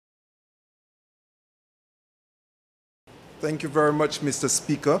Thank you very much, Mr.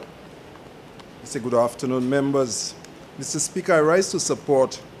 Speaker. It's a good afternoon, members. Mr. Speaker, I rise to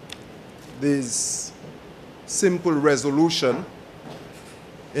support this simple resolution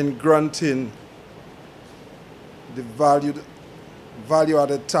in granting the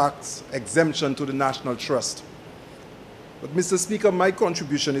value-added tax exemption to the National Trust. But, Mr. Speaker, my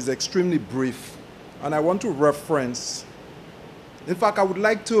contribution is extremely brief, and I want to reference, in fact, I would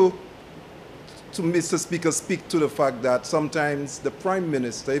like to Mr. Speaker, speak to the fact that sometimes the Prime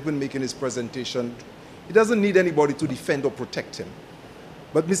Minister, even making his presentation, he doesn't need anybody to defend or protect him.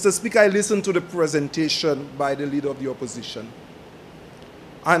 But, Mr. Speaker, I listened to the presentation by the Leader of the Opposition,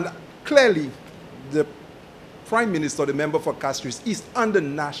 and clearly the Prime Minister, the member for Castries East, and the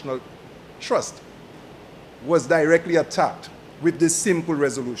National Trust was directly attacked with this simple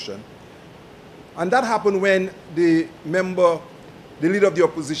resolution. And that happened when the Leader of the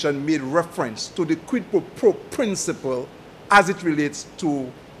Opposition made reference to the quid pro quo principle as it relates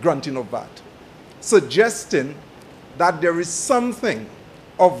to granting of VAT, suggesting that there is something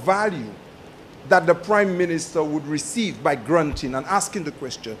of value that the Prime Minister would receive by granting, and asking the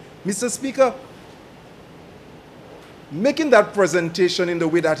question. Mr. Speaker, making that presentation in the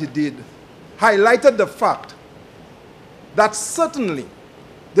way that he did highlighted the fact that certainly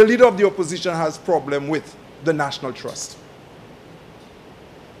the Leader of the Opposition has a problem with the National Trust.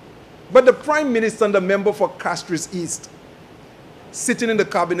 But the Prime Minister and the member for Castries East, sitting in the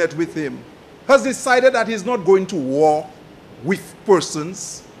cabinet with him, has decided that he's not going to war with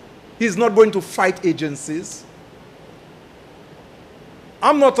persons. He's not going to fight agencies.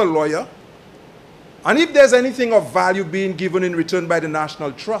 I'm not a lawyer. And if there's anything of value being given in return by the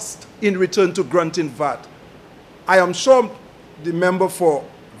National Trust, in return to granting VAT, I am sure the member for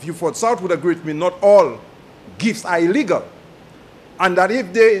Viewford South would agree with me, not all gifts are illegal. And that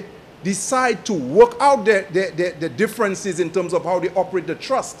if they decide to work out the differences in terms of how they operate the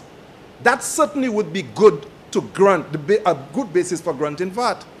trust, that certainly would be good to grant, a good basis for granting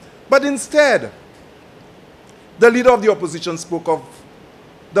VAT. But instead, the Leader of the Opposition spoke of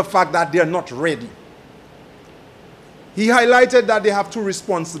the fact that they are not ready. He highlighted that they have two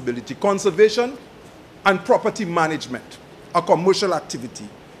responsibilities: conservation and property management, a commercial activity.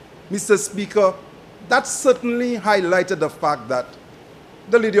 Mr. Speaker, that certainly highlighted the fact that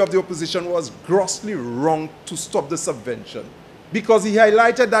the Leader of the Opposition was grossly wrong to stop the subvention, because he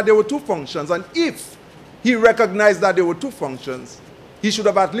highlighted that there were two functions, and if he recognized that there were two functions, he should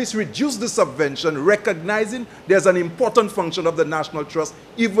have at least reduced the subvention, recognizing there's an important function of the National Trust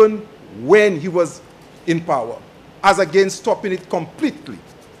even when he was in power, as against stopping it completely.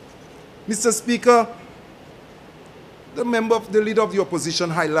 Mr. Speaker, the Leader of the Opposition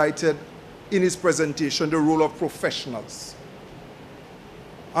highlighted in his presentation the role of professionals.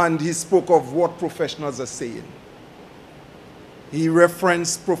 And he spoke of what professionals are saying. He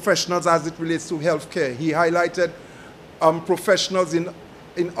referenced professionals as it relates to healthcare. He highlighted professionals in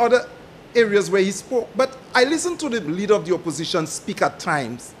other areas where he spoke. But I listened to the Leader of the Opposition speak at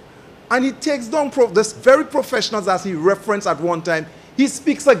times, and he takes down the very professionals as he referenced at one time. He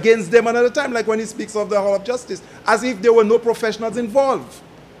speaks against them another time, like when he speaks of the Hall of Justice, as if there were no professionals involved.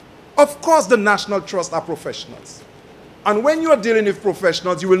 Of course, the National Trust are professionals. And when you are dealing with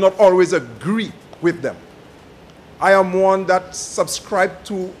professionals, you will not always agree with them. I am one that subscribes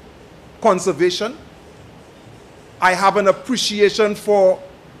to conservation. I have an appreciation for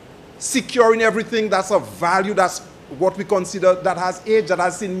securing everything that's of value, that's what we consider that has age, that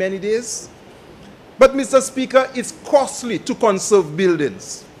has seen many days. But, Mr. Speaker, it's costly to conserve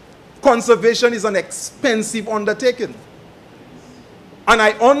buildings. Conservation is an expensive undertaking. And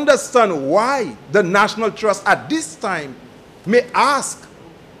I understand why the National Trust at this time may ask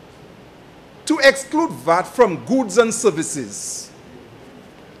to exclude VAT from goods and services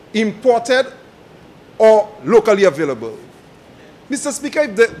imported or locally available. Mr. Speaker,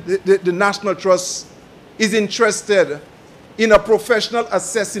 if the National Trust is interested in a professional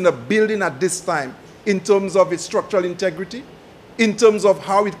assessing a building at this time in terms of its structural integrity, in terms of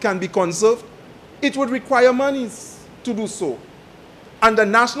how it can be conserved, it would require monies to do so. And the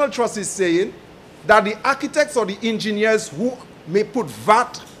National Trust is saying that the architects or the engineers who may put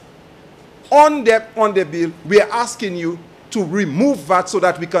VAT on their bill, we are asking you to remove VAT so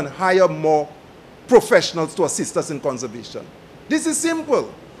that we can hire more professionals to assist us in conservation. This is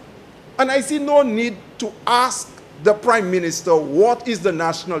simple. And I see no need to ask the Prime Minister, what is the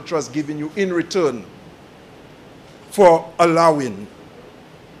National Trust giving you in return for allowing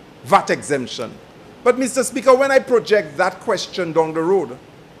VAT exemption? But, Mr. Speaker, when I project that question down the road,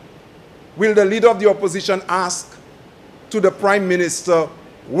 will the Leader of the Opposition ask to the Prime Minister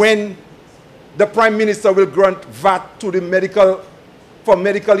when the Prime Minister will grant VAT to the for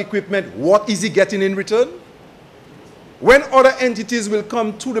medical equipment. What is he getting in return? When other entities will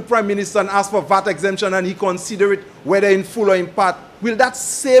come to the Prime Minister and ask for VAT exemption and he consider it, whether in full or in part, will that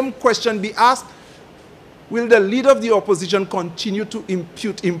same question be asked? Will the leader of the opposition continue to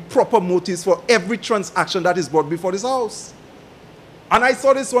impute improper motives for every transaction that is brought before this House? And I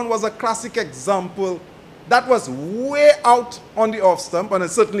thought this one was a classic example that was way out on the off stump, and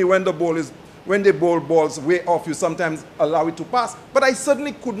certainly when they bowl balls way off, you sometimes allow it to pass. But I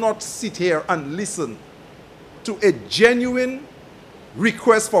certainly could not sit here and listen to a genuine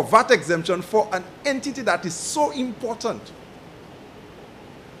request for VAT exemption for an entity that is so important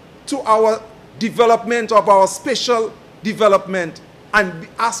to our development of our special development, and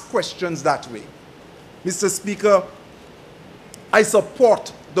ask questions that way. Mr. Speaker, I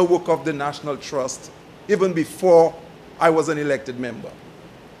support the work of the National Trust even before I was an elected member.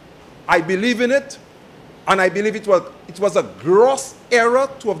 I believe in it, and I believe it was a gross error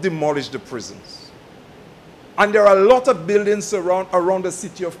to have demolished the prisons. And there are a lot of buildings around the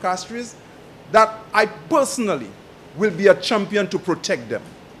city of Castries that I personally will be a champion to protect them.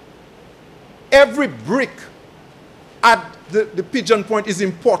 Every brick at the Pigeon Point is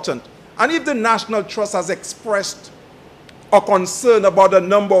important. And if the National Trust has expressed a concern about the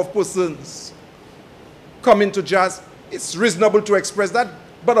number of persons coming to jazz, it's reasonable to express that.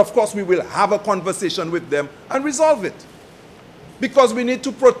 But of course, we will have a conversation with them and resolve it. Because we need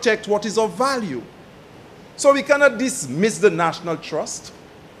to protect what is of value. So we cannot dismiss the National Trust.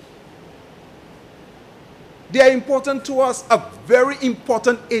 They are important to us, a very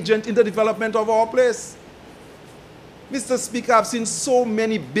important agent in the development of our place. Mr. Speaker, I've seen so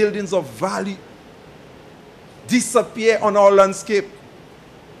many buildings of value disappear on our landscape.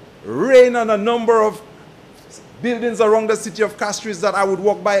 Rain on a number of buildings around the city of Castries that I would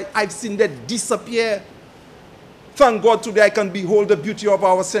walk by, I've seen that disappear. Thank God today I can behold the beauty of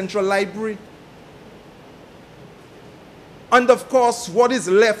our central library. And of course, what is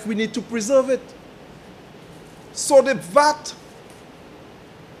left, we need to preserve it. So the VAT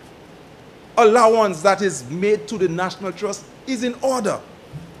allowance that is made to the National Trust is in order.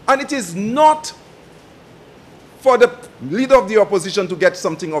 And it is not for the leader of the opposition to get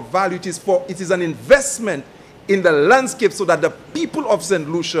something of value. It is an investment in the landscape so that the people of St.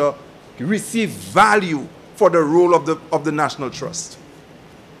 Lucia receive value for the role of the National Trust.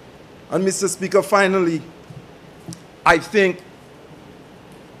 And Mr. Speaker, finally, I think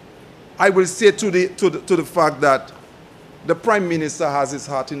I will say to the fact that the Prime Minister has his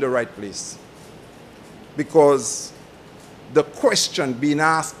heart in the right place. Because the question being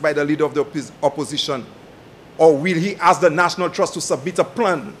asked by the leader of the opposition, or will he ask the National Trust to submit a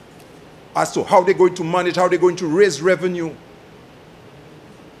plan as to how they're going to manage, how they're going to raise revenue,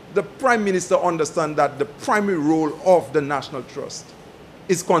 the Prime Minister understands that the primary role of the National Trust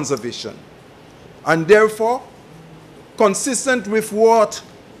is conservation. And therefore, consistent with what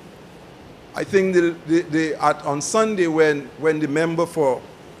I think on Sunday when the member for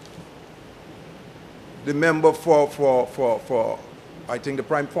I think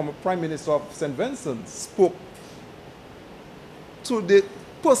the former Prime Minister of St. Vincent spoke to the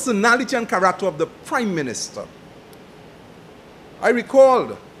personality and character of the Prime Minister. I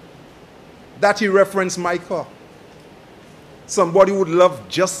recalled that he referenced Micah. Somebody would love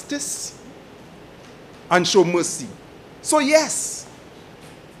justice and show mercy. So yes,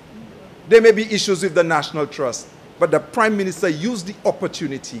 there may be issues with the National Trust, but the Prime Minister used the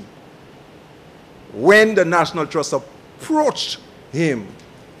opportunity when the National Trust approached him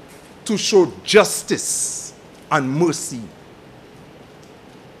to show justice and mercy,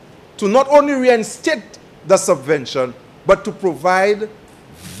 to not only reinstate the subvention, but to provide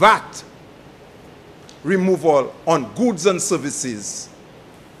VAT removal on goods and services.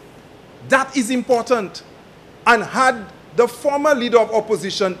 That is important. And had the former leader of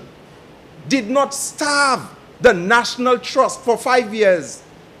opposition did not starve the National Trust for 5 years,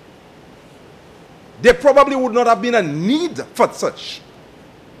 there probably would not have been a need for such.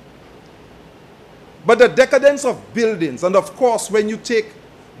 But the decadence of buildings, and of course when you take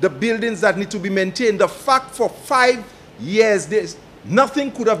the buildings that need to be maintained, the fact for 5 years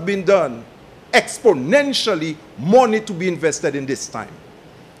nothing could have been done, exponentially more need to be invested in this time.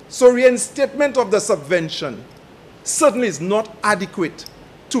 So reinstatement of the subvention certainly is not adequate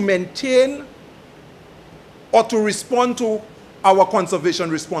to maintain or to respond to our conservation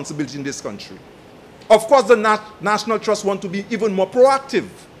responsibility in this country. Of course, the National Trust want to be even more proactive.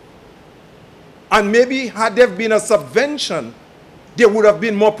 And maybe had there been a subvention, they would have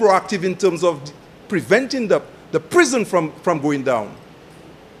been more proactive in terms of preventing the prison from going down.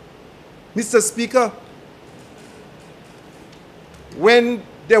 Mr. Speaker, when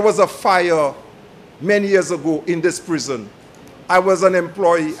there was a fire many years ago in this prison, I was an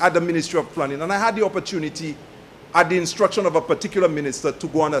employee at the Ministry of Planning, and I had the opportunity, at the instruction of a particular minister, to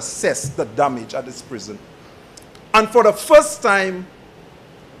go and assess the damage at this prison. And for the first time,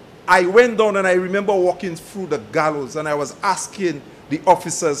 I went down and I remember walking through the gallows, and I was asking the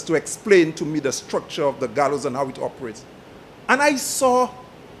officers to explain to me the structure of the gallows and how it operates. And I saw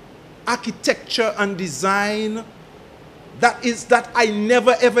architecture and design that I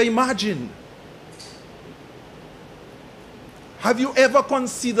never ever imagined. Have you ever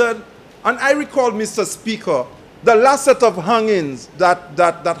considered, and I recall, Mr. Speaker, the last set of hangings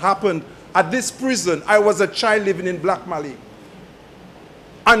that happened at this prison. I was a child living in Black Malay.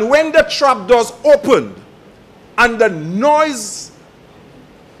 And when the trap doors opened and the noise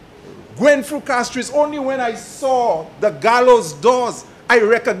went through Castries, only when I saw the gallows doors, I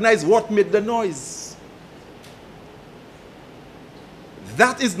recognized what made the noise.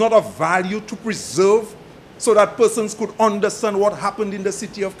 That is not of value to preserve so that persons could understand what happened in the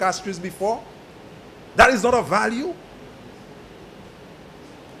city of Castries before. That is not of value.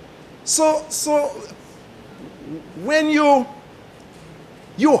 So when you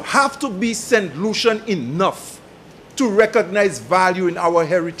have to be St. Lucian enough to recognize value in our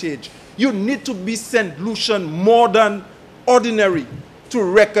heritage. You need to be St. Lucian more than ordinary to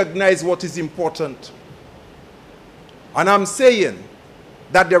recognize what is important. And I'm saying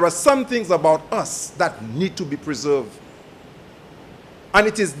that there are some things about us that need to be preserved. And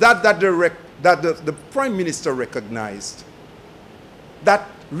it is that the Prime Minister recognized, that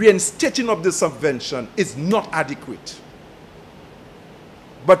reinstating of the subvention is not adequate.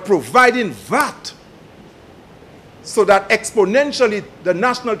 But providing VAT so that exponentially the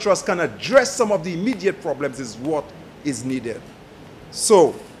National Trust can address some of the immediate problems is what is needed.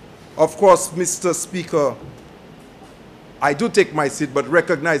 So, of course, Mr. Speaker, I do take my seat, but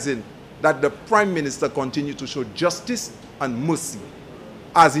recognizing that the Prime Minister continues to show justice and mercy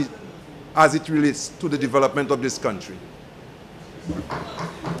as it relates to the development of this country.